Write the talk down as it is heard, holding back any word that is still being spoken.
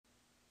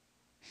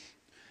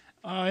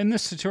In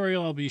this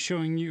tutorial, I'll be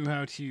showing you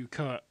how to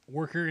cut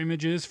worker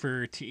images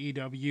for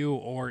TEW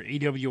or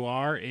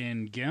AWR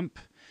in GIMP.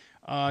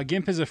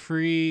 GIMP is a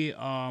free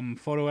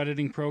photo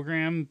editing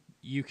program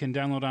you can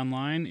download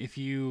online. If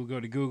you go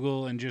to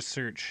Google and just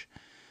search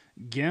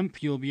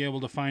GIMP, you'll be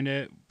able to find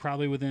it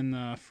probably within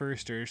the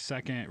first or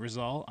second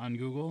result on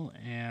Google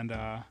and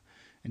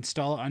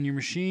install it on your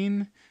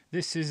machine.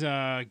 This is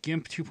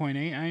GIMP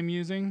 2.8 I'm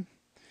using.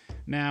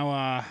 Now,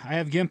 I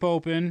have GIMP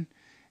open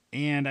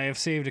and I have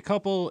saved a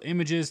couple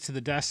images to the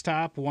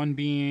desktop, one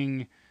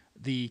being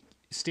the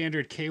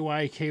standard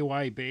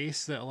KY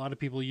base that a lot of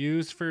people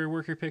use for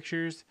worker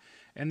pictures,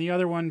 and the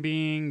other one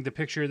being the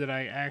picture that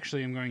I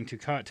actually am going to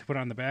cut to put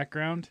on the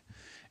background.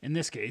 In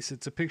this case,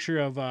 it's a picture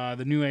of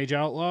the New Age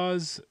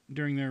Outlaws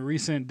during their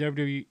recent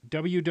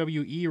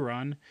WWE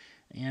run,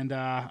 and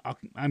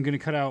I'm going to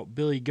cut out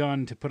Billy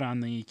Gunn to put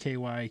on the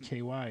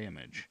KY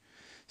image.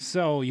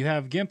 So you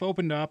have GIMP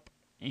opened up,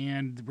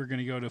 and we're going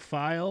to go to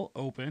File,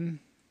 Open,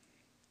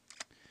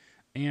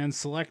 and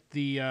select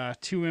the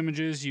two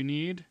images you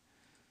need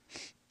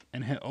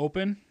and hit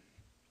Open.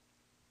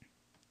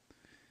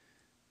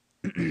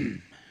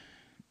 And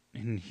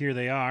here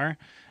they are.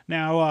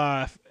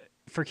 Now,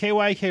 for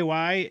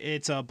KY,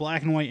 it's a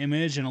black and white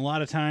image, and a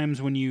lot of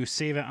times when you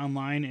save it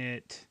online,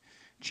 it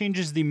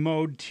changes the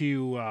mode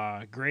to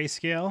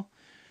grayscale.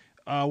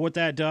 What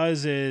that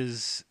does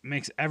is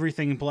makes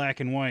everything black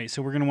and white.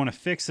 So we're going to want to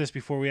fix this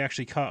before we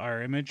actually cut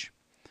our image.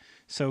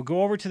 So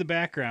go over to the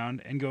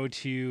background and go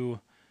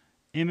to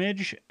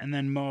Image and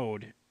then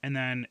Mode. And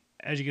then,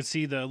 as you can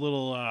see, the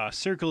little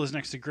circle is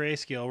next to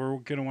grayscale. We're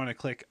going to want to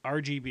click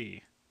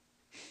RGB.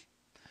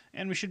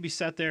 And we should be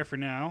set there for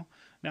now.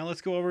 Now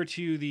let's go over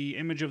to the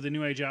image of the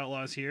New Age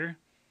Outlaws here.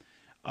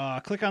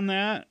 Click on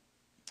that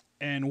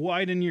and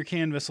widen your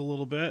canvas a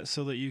little bit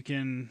so that you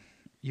can,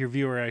 your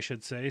viewer I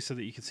should say, so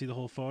that you can see the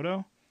whole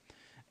photo.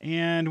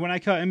 And when I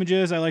cut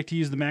images, I like to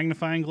use the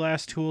magnifying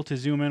glass tool to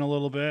zoom in a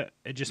little bit.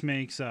 It just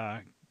makes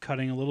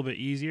cutting a little bit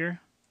easier.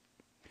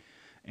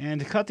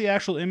 And to cut the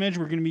actual image,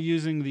 we're going to be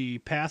using the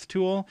path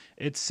tool.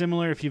 It's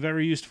similar if you've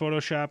ever used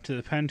Photoshop to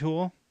the pen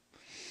tool.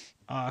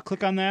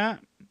 Click on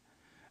that.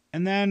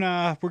 And then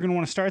we're going to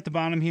want to start at the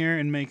bottom here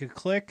and make a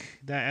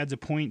click. That adds a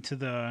point to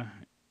the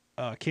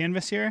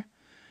canvas here.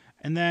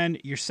 And then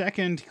your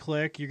second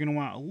click, you're going to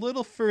want a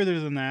little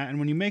further than that. And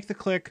when you make the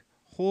click,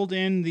 hold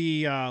in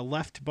the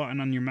left button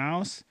on your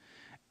mouse.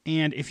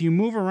 And if you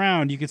move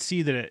around, you can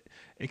see that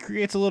it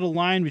creates a little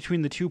line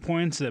between the 2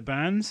 points that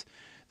bends.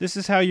 This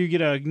is how you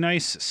get a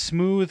nice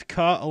smooth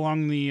cut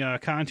along the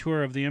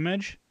contour of the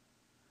image.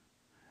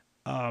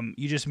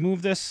 You just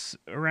move this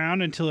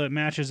around until it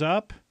matches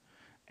up.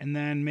 And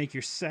then make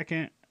your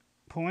second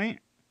point,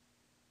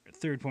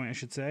 third point I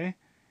should say,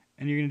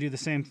 and you're going to do the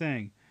same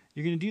thing.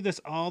 You're going to do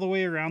this all the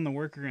way around the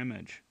worker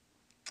image.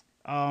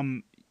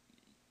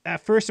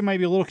 At first it might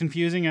be a little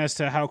confusing as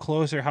to how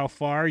close or how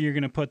far you're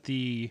going to put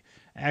the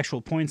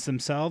actual points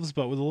themselves,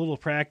 but with a little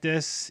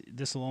practice,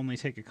 this will only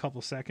take a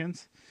couple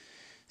seconds.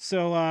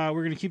 So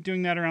we're going to keep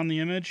doing that around the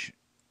image.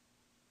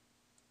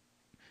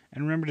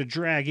 And remember to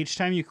drag each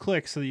time you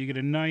click so that you get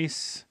a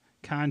nice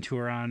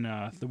contour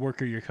on the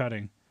worker you're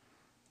cutting.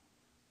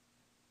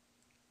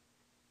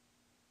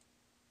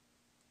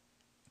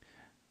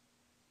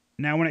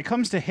 Now, when it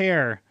comes to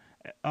hair,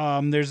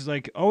 there's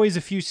like always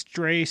a few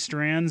stray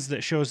strands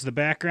that shows the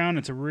background.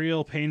 It's a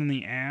real pain in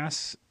the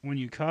ass when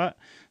you cut.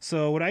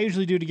 So what I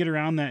usually do to get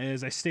around that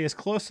is I stay as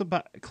close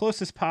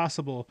as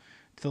possible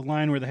to the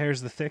line where the hair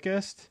is the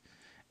thickest.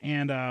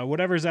 And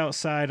whatever's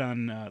outside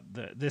on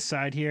this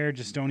side here,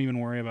 just don't even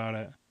worry about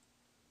it.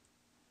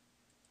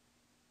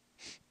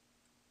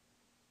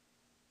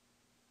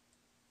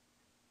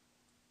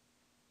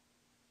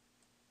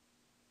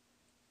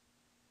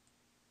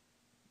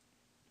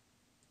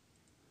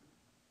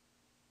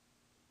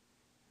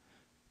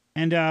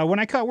 And when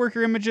I cut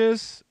worker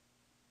images,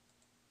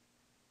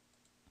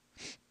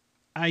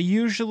 I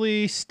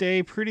usually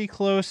stay pretty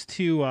close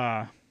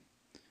to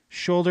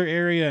shoulder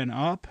area and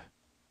up.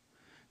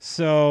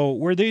 So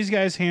where these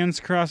guys' hands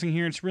crossing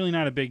here, it's really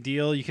not a big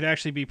deal. You could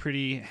actually be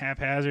pretty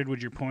haphazard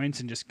with your points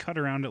and just cut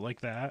around it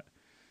like that.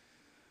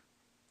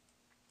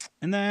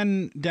 And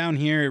then down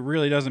here, it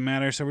really doesn't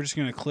matter. So we're just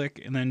going to click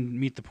and then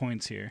meet the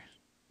points here.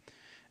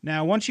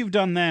 Now, once you've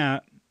done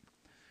that,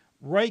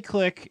 right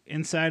click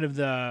inside of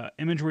the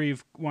image where you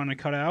want to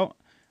cut out,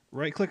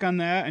 right click on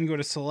that and go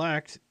to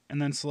select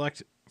and then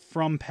select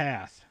from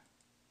path.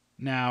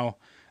 Now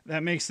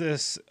that makes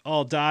this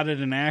all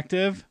dotted and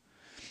active.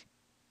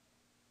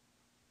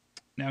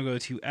 Now go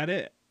to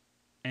edit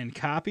and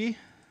copy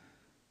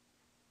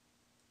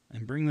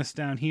and bring this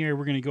down here.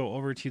 We're going to go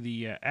over to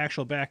the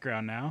actual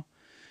background now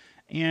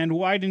and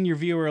widen your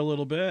viewer a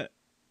little bit.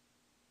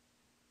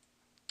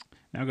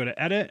 Now go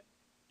to edit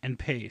and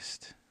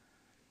paste.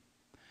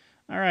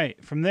 All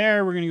right, from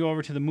there, we're going to go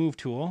over to the Move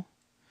tool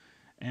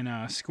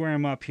and square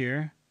them up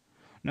here.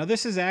 Now,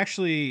 this is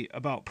actually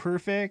about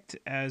perfect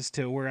as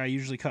to where I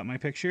usually cut my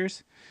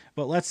pictures,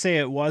 but let's say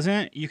it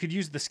wasn't. You could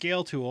use the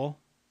Scale tool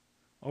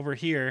over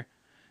here,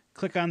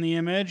 click on the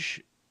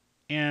image,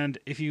 And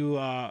if you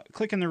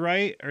click in the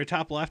right or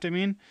top left, I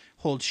mean,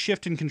 hold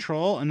Shift and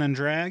Control and then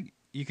drag.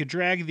 You could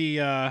drag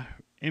the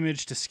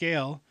image to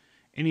scale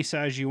any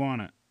size you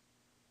want it.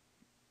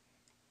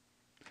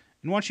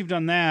 And once you've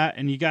done that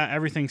and you got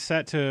everything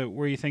set to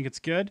where you think it's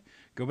good,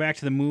 go back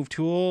to the Move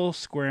tool,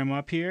 square them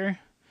up here.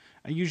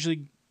 I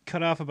usually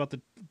cut off about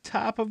the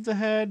top of the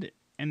head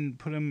and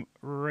put them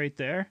right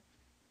there.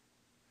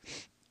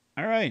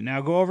 All right,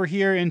 now go over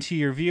here into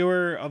your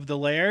viewer of the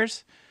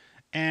layers.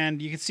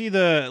 And you can see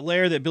the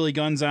layer that Billy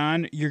Gunn's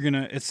on.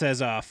 It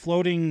says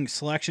floating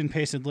selection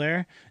pasted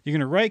layer. You're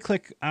gonna right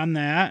click on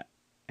that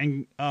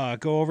and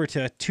go over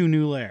to to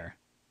new layer.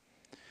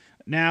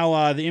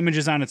 Now the image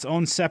is on its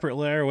own separate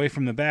layer away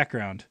from the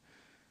background.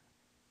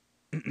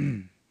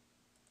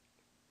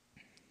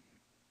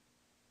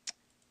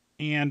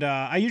 And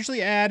I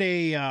usually add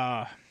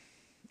a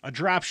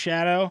drop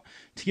shadow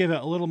to give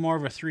it a little more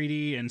of a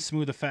 3D and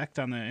smooth effect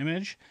on the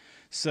image.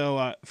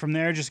 So from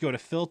there, just go to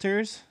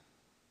Filters,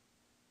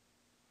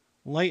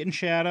 Light and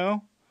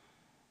Shadow,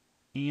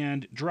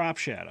 and Drop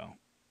Shadow.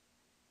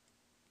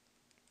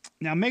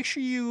 Now make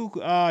sure you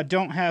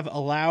don't have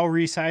Allow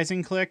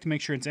Resizing clicked.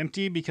 Make sure it's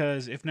empty,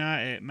 because if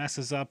not, it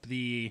messes up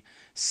the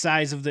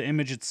size of the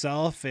image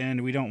itself,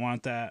 and we don't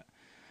want that.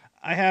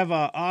 I have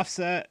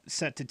offset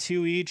set to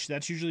 2 each.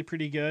 That's usually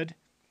pretty good.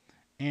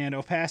 And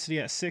opacity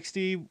at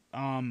 60.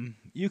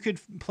 You could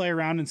play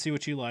around and see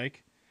what you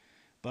like.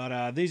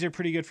 But these are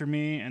pretty good for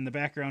me, and the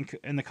background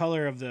and the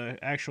color of the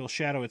actual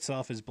shadow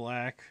itself is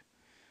black.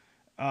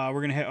 We're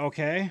going to hit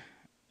OK.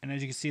 And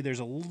as you can see,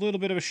 there's a little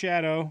bit of a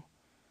shadow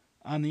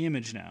on the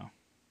image now.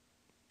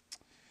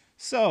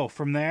 So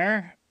from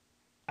there,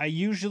 I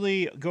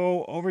usually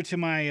go over to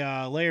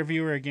my layer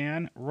viewer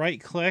again,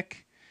 right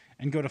click,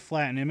 and go to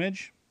flatten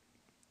image.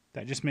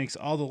 That just makes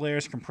all the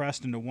layers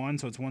compressed into one,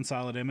 so it's one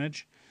solid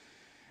image.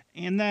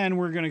 And then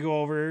we're going to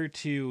go over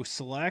to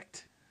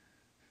select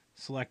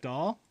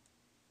all,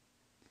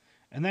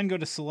 and then go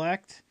to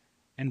select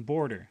and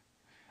border.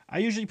 I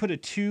usually put a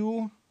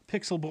 2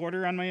 pixel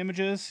border on my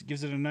images.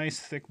 Gives it a nice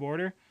thick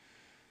border.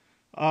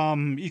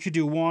 You could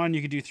do 1,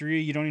 you could do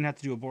 3. You don't even have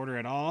to do a border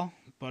at all.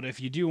 But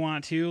if you do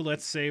want to,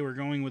 let's say we're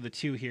going with a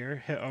 2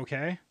 here. Hit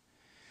OK.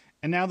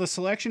 And now the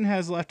selection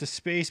has left a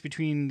space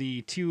between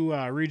the two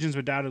regions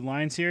with dotted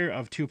lines here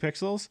of 2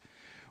 pixels.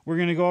 We're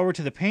going to go over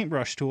to the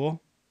paintbrush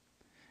tool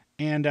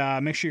and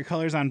make sure your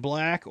color's on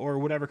black or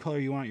whatever color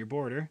you want your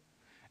border.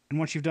 And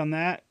once you've done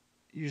that,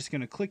 you're just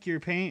going to click your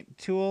paint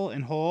tool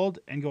and hold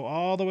and go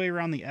all the way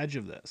around the edge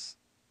of this.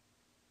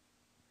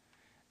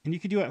 And you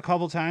can do it a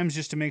couple times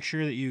just to make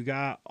sure that you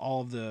got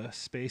all of the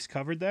space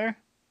covered there.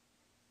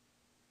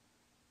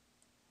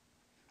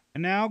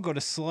 And now go to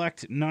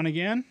select none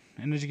again.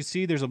 And as you can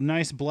see, there's a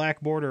nice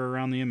black border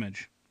around the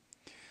image.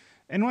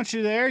 And once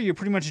you're there, you're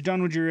pretty much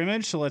done with your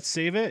image. So let's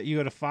save it. You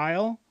go to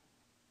File,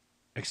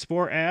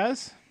 Export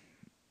As,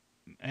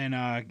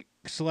 and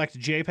select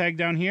JPEG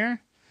down here.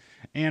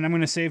 And I'm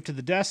going to save to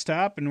the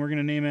desktop, and we're going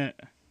to name it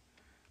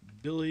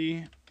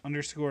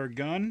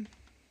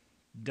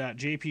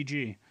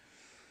Billy_gun.jpg.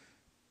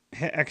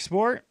 Hit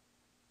Export.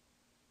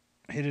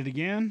 Hit it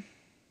again.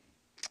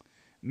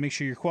 Make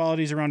sure your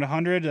quality is around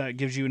 100. That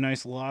gives you a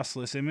nice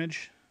lossless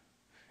image.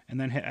 And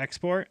then hit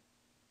Export.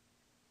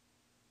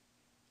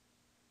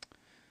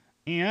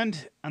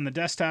 And on the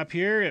desktop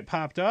here, it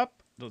popped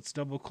up. Let's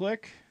double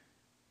click.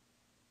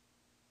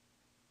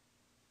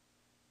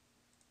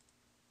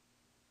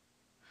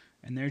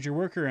 And there's your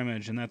worker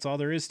image, and that's all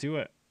there is to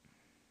it.